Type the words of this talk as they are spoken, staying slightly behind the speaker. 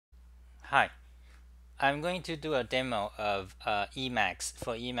Hi, I'm going to do a demo of emacs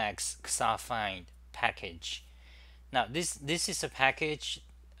for emacs xah-find package. Now this is a package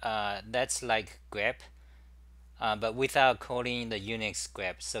that's like grep, but without calling the Unix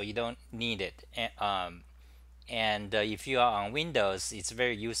grep, so you don't need it. And if you are on Windows, it's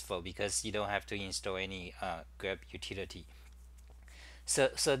very useful because you don't have to install any grep utility.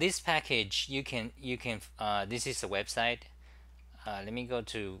 So this package you can this is a website. Let me go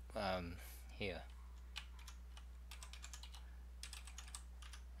to here.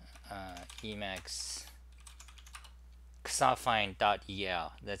 Emacs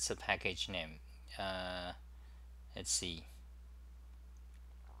xah-find.el, that's a package name. Let's see,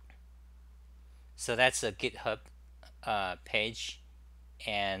 so that's a GitHub page,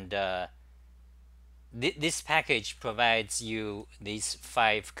 and this package provides you these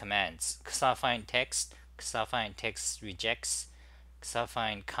 5 commands: xah-find text, xah-find text rejects,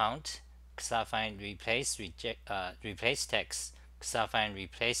 xah-find count, xah-find replace text, xah-find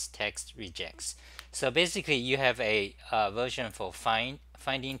replace text rejects. So basically you have a version for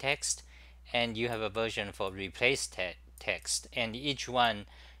finding text, and you have a version for replace text, and each one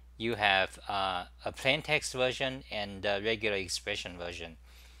you have a plain text version and a regular expression version.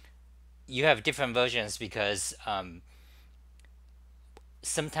 You have different versions because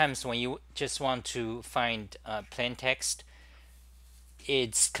sometimes when you just want to find plain text,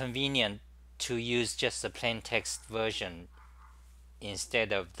 it's convenient to use just a plain text version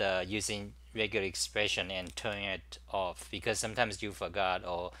instead of the using regular expression and turning it off, because sometimes you forgot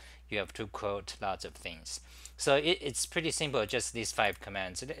or you have to quote lots of things. So it's pretty simple, just these 5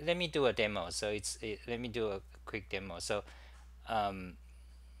 commands. Let me do a demo. So let me do a quick demo. So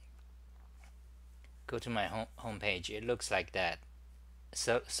go to my home page. It looks like that.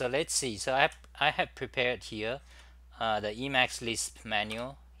 So let's see. So I have prepared here the Emacs Lisp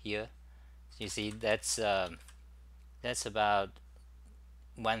manual here. You see that's about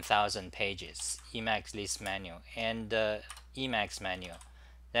 1,000 pages. Emacs Lisp manual and Emacs manual.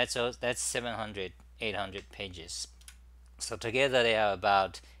 That's 700 800 pages. So together they are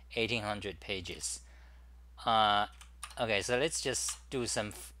about 1,800 pages. Okay, so let's just do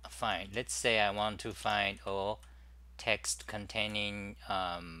some find. Let's say I want to find all text containing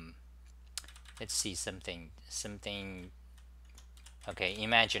let's see, something okay,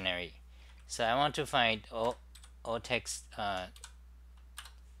 imaginary. So I want to find all text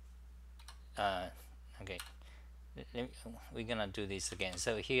okay, we're gonna do this again.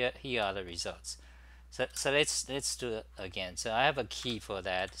 So here are the results. So let's do it again. So I have a key for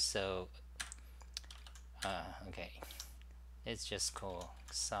that. So okay, let's just call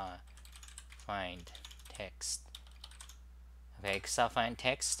xah-find text. Okay, xah-find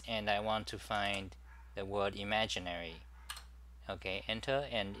text, and I want to find the word imaginary. Okay, enter,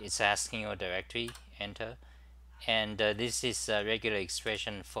 and it's asking your directory. Enter, and this is a regular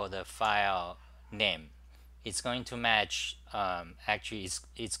expression for the file name. It's going to match actually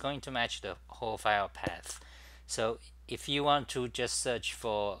it's going to match the whole file path. So if you want to just search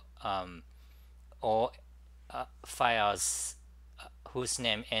for all files whose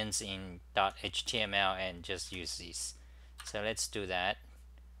name ends in .html, and just use this. So let's do that,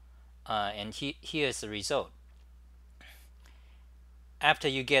 and here's the result. After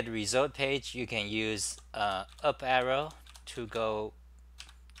you get the result page, you can use up arrow to go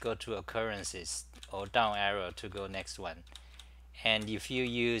to occurrences, or down arrow to go next one. And if you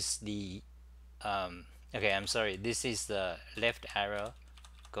use the okay, I'm sorry, this is the left arrow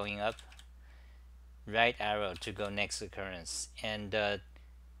going up, right arrow to go next occurrence, and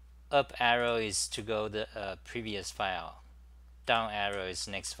up arrow is to go the previous file, down arrow is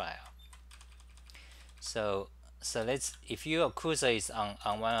next file. So let's, if your cursor is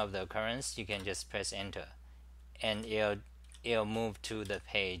on one of the occurrence, you can just press enter, and it'll move to the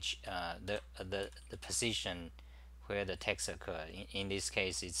page, the position where the text occurred. In this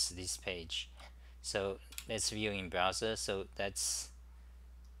case, it's this page. So let's view in browser. So that's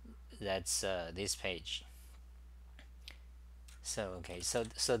this page. So okay,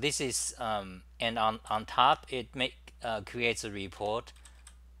 so this is and on top it creates a report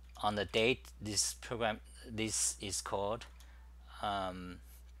on the date this is called.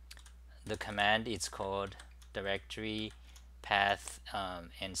 The command is called directory path,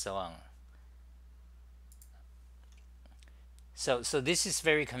 and so on. So this is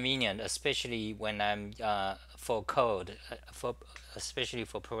very convenient, especially when I'm for code, especially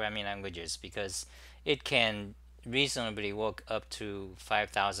for programming languages, because it can reasonably work up to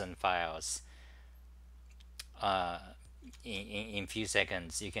 5,000 files in few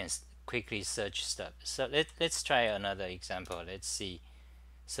seconds. You can quickly search stuff. So let's try another example. Let's see.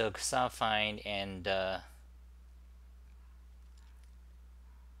 So xah-find and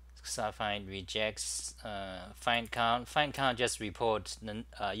xah-find rejects find count. Find count just report.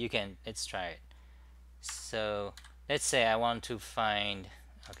 You can, let's try it. So let's say I want to find,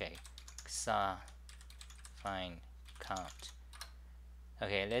 okay, xah-find count.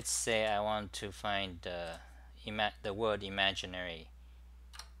 Okay, let's say I want to find the word imaginary,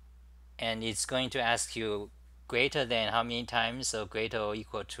 and it's going to ask you greater than how many times, so greater or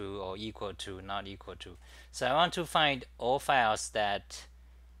equal to, not equal to. So I want to find all files that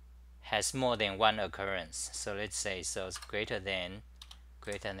has more than one occurrence. So let's say, so it's greater than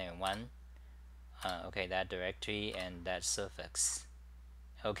one. Okay, that directory and that suffix.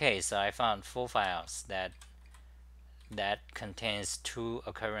 Okay, so I found 4 files that contains 2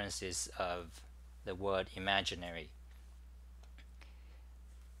 occurrences of the word imaginary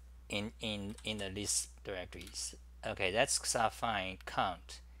in the list directories. Okay, that's xah-find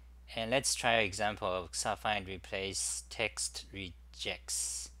count. And let's try an example of xah-find replace text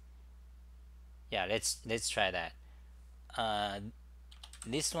rejects. Yeah, let's try that.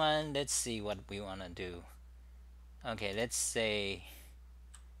 This one, let's see what we want to do. Okay, let's say,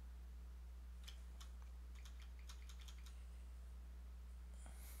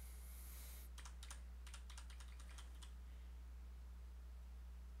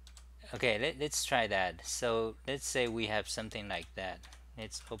 okay, let's try that. So let's say we have something like that.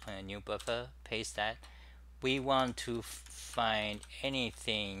 Let's open a new buffer, paste that. We want to find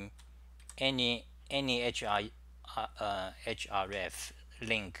anything, any href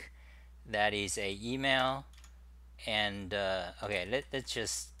link that is a email, and okay, let's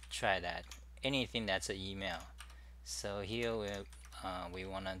just try that. Anything that's an email. So here we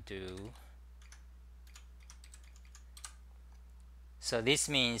want to do, so this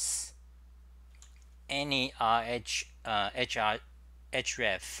means any href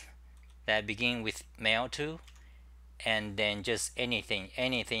that begin with mail to, and then just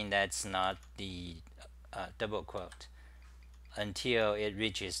anything that's not the double quote until it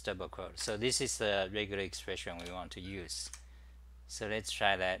reaches double quote. So this is the regular expression we want to use. So let's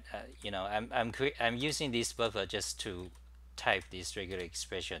try that. I'm using this buffer just to type this regular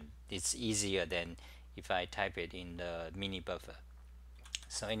expression. It's easier than if I type it in the mini buffer.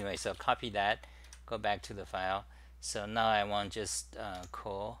 So anyway, so copy that, go back to the file. So now I want just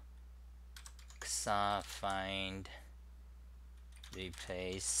call xah-find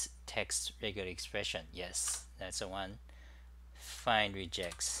replace text regular expression. Yes, that's the one. Find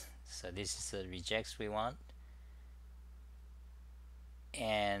rejects. So this is the rejects we want.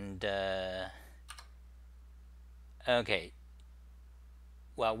 And okay,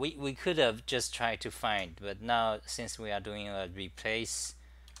 well, we could have just tried to find, but now since we are doing a replace,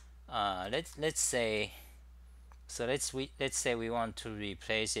 let's say, so let's say we want to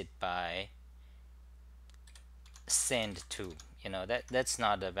replace it by send to. That's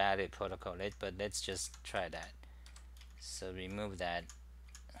not a valid protocol, but let's just try that. So remove that.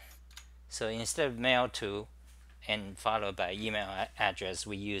 So instead of mail to and followed by email address,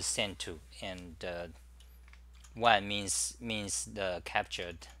 we use send to, and one means the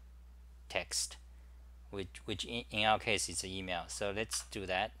captured text, which in our case is an email. So let's do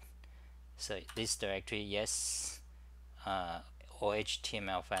that. So this directory, yes. Or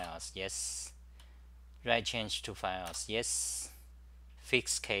HTML files, yes. Write change to files, yes.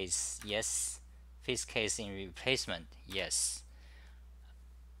 Fixed case, yes. Fixed case in replacement, yes.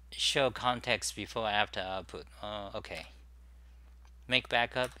 Show context before after output, okay. Make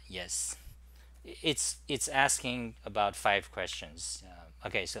backup, yes. It's asking about 5 questions.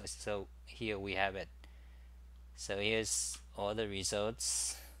 Okay, so here we have it. So here's all the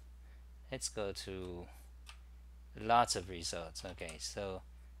results. Let's go to lots of results. Okay, so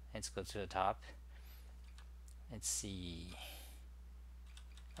let's go to the top. Let's see.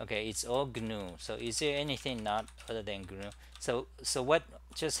 Okay, it's all GNU. So is there anything not other than GNU? So what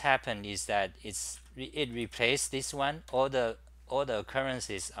just happened is that it replaced this one. All the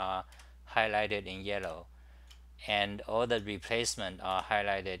occurrences are highlighted in yellow, and all the replacement are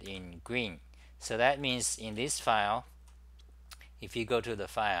highlighted in green. So that means in this file, if you go to the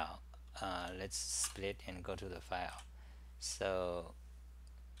file, let's split and go to the file. So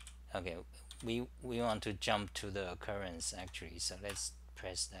okay, we want to jump to the occurrence actually. So let's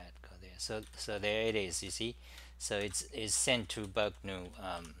press that, go there. So there it is. You see, so it's sent to bug GNU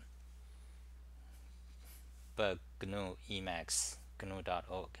emacs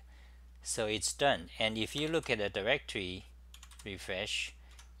gnu.org. So it's done. And if you look at the directory, refresh,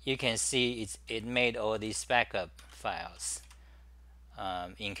 you can see it made all these backup files.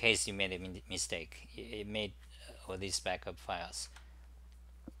 In case you made a mistake, it made all these backup files.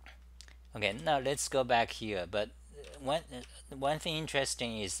 Okay, now let's go back here. But one thing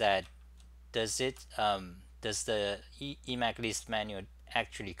interesting is that does the emac list manual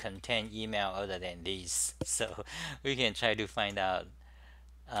actually contain email other than these? So we can try to find out.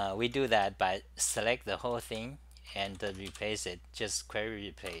 We do that by select the whole thing and replace it. Just query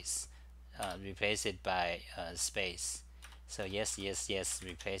replace. Replace it by space. So yes, yes, yes.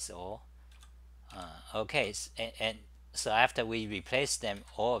 Replace all. Okay, and so after we replace them,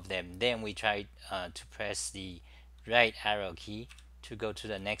 all of them, then we try to press the right arrow key to go to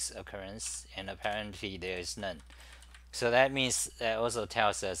the next occurrence, and apparently there is none. So that means that also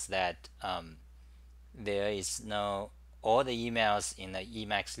tells us that there is no, all the emails in the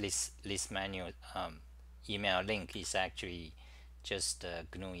emacs list manual email link is actually just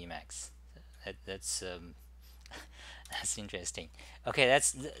GNU Emacs. That's that's interesting. Okay,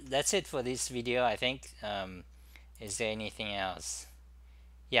 that's it for this video, I think. Is there anything else?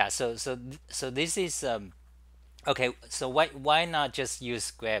 Yeah, so this is okay. So why not just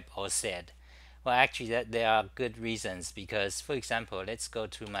use grep or sed? Well, actually, that there are good reasons, because, for example, let's go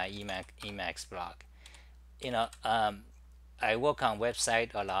to my Emacs blog. You know, I work on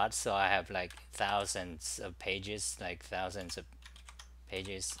website a lot, so I have like thousands of pages,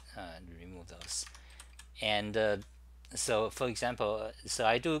 remove those. And so, for example, so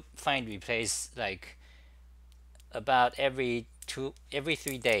I do find replace like about every 3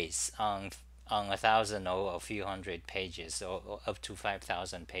 days on 1,000 or a few hundred pages, or up to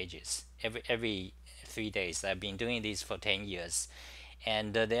 5,000 pages every 3 days. I've been doing this for 10 years,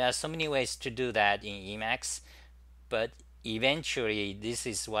 and there are so many ways to do that in Emacs, but eventually this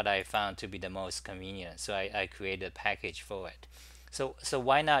is what I found to be the most convenient, so I created a package for it. So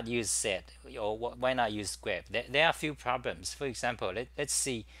why not use sed, or why not use grep? There are a few problems. For example, let's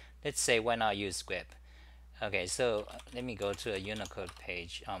say why not use grep. Okay, so let me go to a Unicode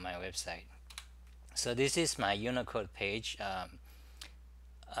page on my website. So this is my Unicode page.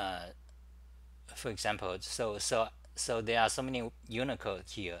 For example, so there are so many Unicode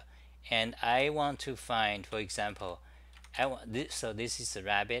here, and I want to find, for example, I want this. So this is a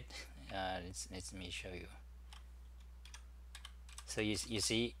rabbit. Let me show you. So you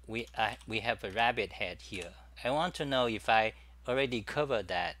see, we have a rabbit head here. I want to know if I already covered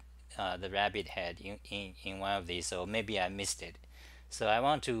that the rabbit head in one of these, or maybe I missed it. So I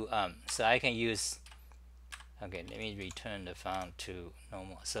want to so I can use, okay, let me return the font to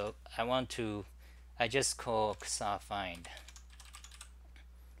normal. So I just call xah-find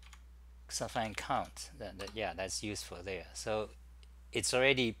count. Yeah, that's useful there. So it's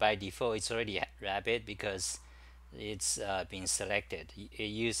already, by default, it's already rabbit because it's been selected. It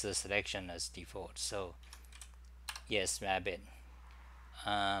uses the selection as default. So yes, rabbit.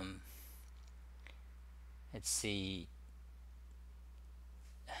 Let's see,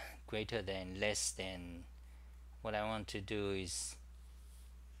 greater than, less than. What I want to do is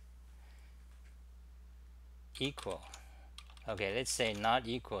equal. Okay, let's say not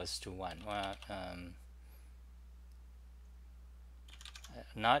equals to 1. Well,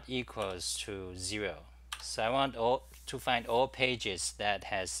 not equals to 0. So I want to find all pages that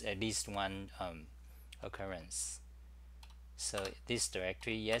has at least one occurrence. So this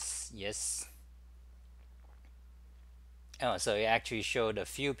directory, yes, yes. Oh, so it actually showed a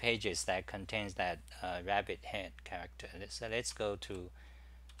few pages that contains that rabbit head character. So let's go to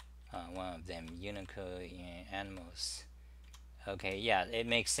one of them, Unicode in animals. Okay, yeah, it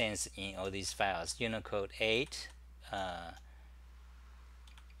makes sense in all these files. Unicode 8.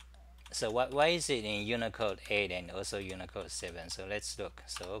 So why is it in Unicode 8 and also Unicode 7? So let's look.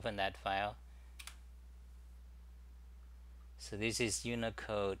 So open that file. So this is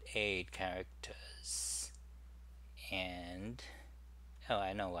Unicode 8 characters. And oh,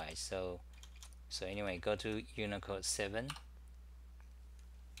 I know why. So anyway, go to Unicode 7.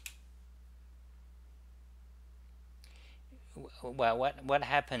 Well, what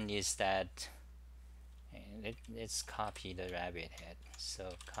happened is that let's copy the rabbit head.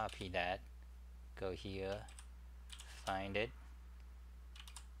 So copy that, go here, find it,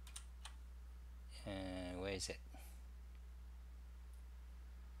 where is it?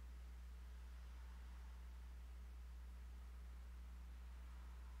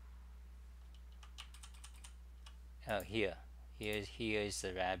 Oh, here is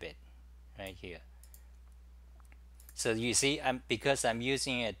the rabbit right here. So you see, because I'm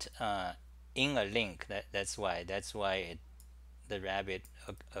using it in a link, that's why the rabbit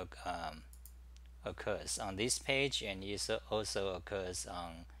occurs on this page, and it also occurs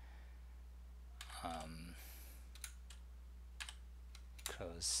on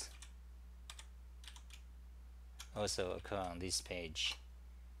close, also occur on this page.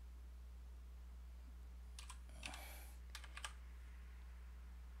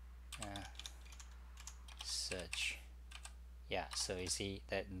 Yeah, so you see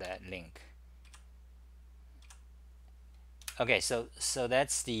that link. Okay, so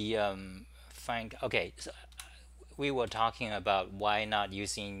that's the find. Okay, so we were talking about why not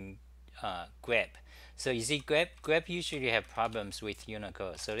using grep. So you see, grep usually have problems with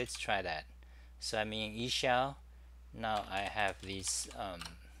Unicode. So let's try that. So I'm in eShell. Now I have this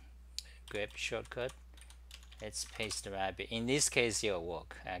grep shortcut. Let's paste the rabbit. In this case, it'll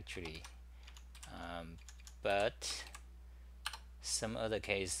work actually, but some other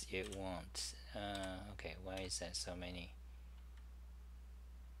case it won't. Okay, why is that so many?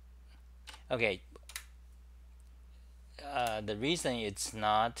 Okay, the reason it's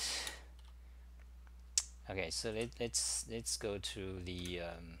not. Okay, so let's go to the.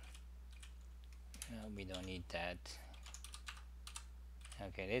 No, we don't need that.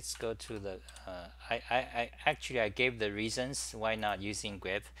 Okay, let's go to the. I actually I gave the reasons why not using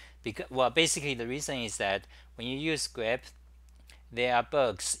grep, because well basically the reason is that when you use grep, there are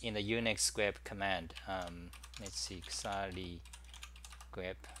bugs in the Unix grep command. Let's see, xah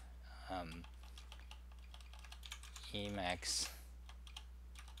grep emacs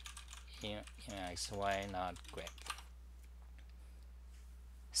emacs why not grep.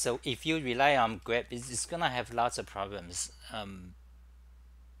 So if you rely on grep, it's gonna have lots of problems.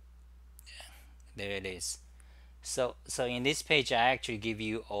 There it is. So in this page, I actually give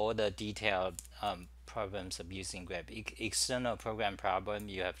you all the detailed problems of using grep. External program problem,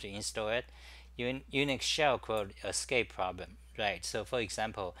 you have to install it. Unix shellcode escape problem, right? So for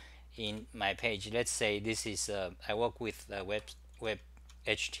example, in my page, let's say this is I work with web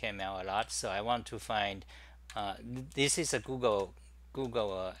HTML a lot, so I want to find this is a Google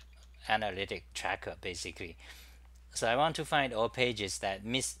analytic tracker basically. So I want to find all pages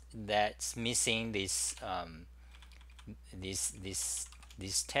that's missing this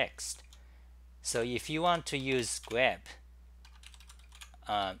text. So if you want to use grep,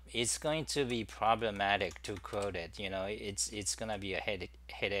 it's going to be problematic to code it. You know, it's gonna be a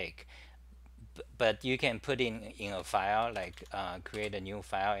headache. But you can put in a file, like create a new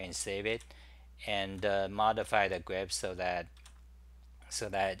file and save it, and modify the grep so that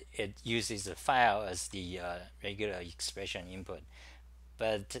it uses the file as the regular expression input.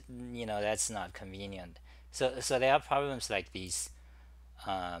 But you know that's not convenient. So there are problems like these.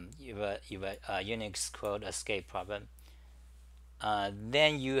 You have a Unix code escape problem.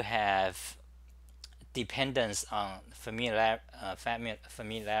 Then you have dependence on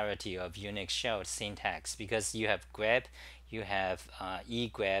familiarity of Unix shell syntax, because you have grep, you have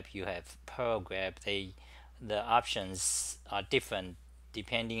egrep, you have perl grep. The options are different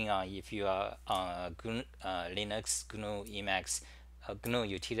depending on if you are on Linux GNU Emacs GNU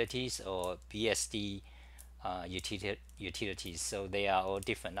utilities or BSD utilities. So they are all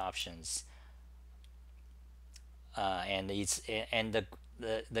different options, and the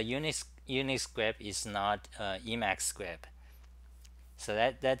Unix grep is not emacs grep. So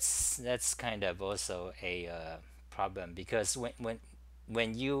that's kind of also a problem, because when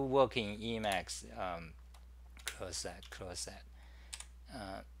you work in Emacs, close that.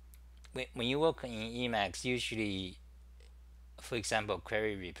 When you work in Emacs, usually, for example,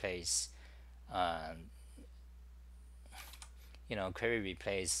 query replace, query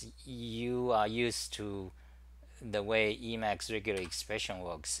replace, you are used to the way Emacs regular expression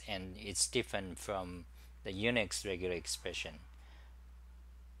works, and it's different from the Unix regular expression.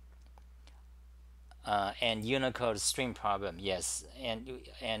 And Unicode string problem, yes,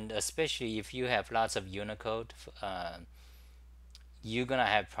 and especially if you have lots of Unicode, you're gonna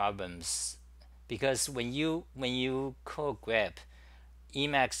have problems, because when you call grep,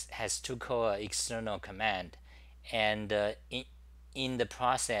 Emacs has to call an external command, and in the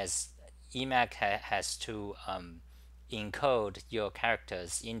process, Emacs has to encode your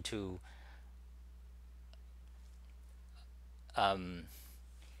characters into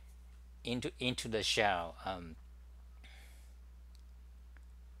the shell.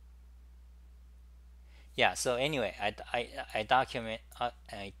 Yeah. So anyway, I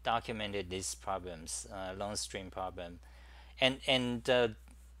documented these problems, long string problem, and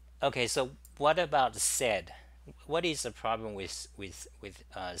okay. So what about sed? What is the problem with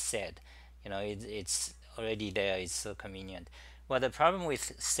sed? It's already there. It's so convenient. Well, the problem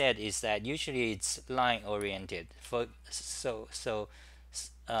with sed is that usually it's line oriented. For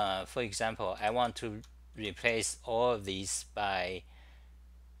example, I want to replace all of these by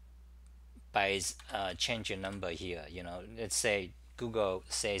change a number here. Let's say Google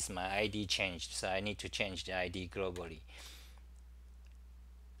says my ID changed, so I need to change the ID globally.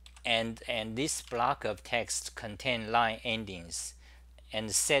 And this block of text contain line endings,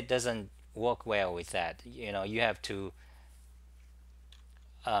 and sed doesn't work well with that. You have to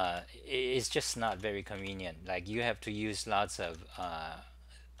it's just not very convenient. Like you have to use lots of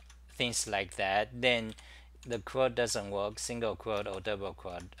things like that, then the quote doesn't work, single quote or double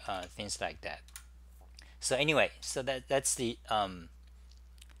quote, things like that. So anyway, so that's the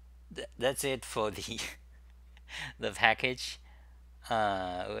that's it for the the package.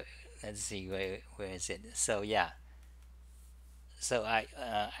 Let's see, where is it? So yeah, so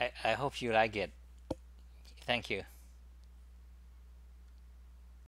I hope you like it. Thank you.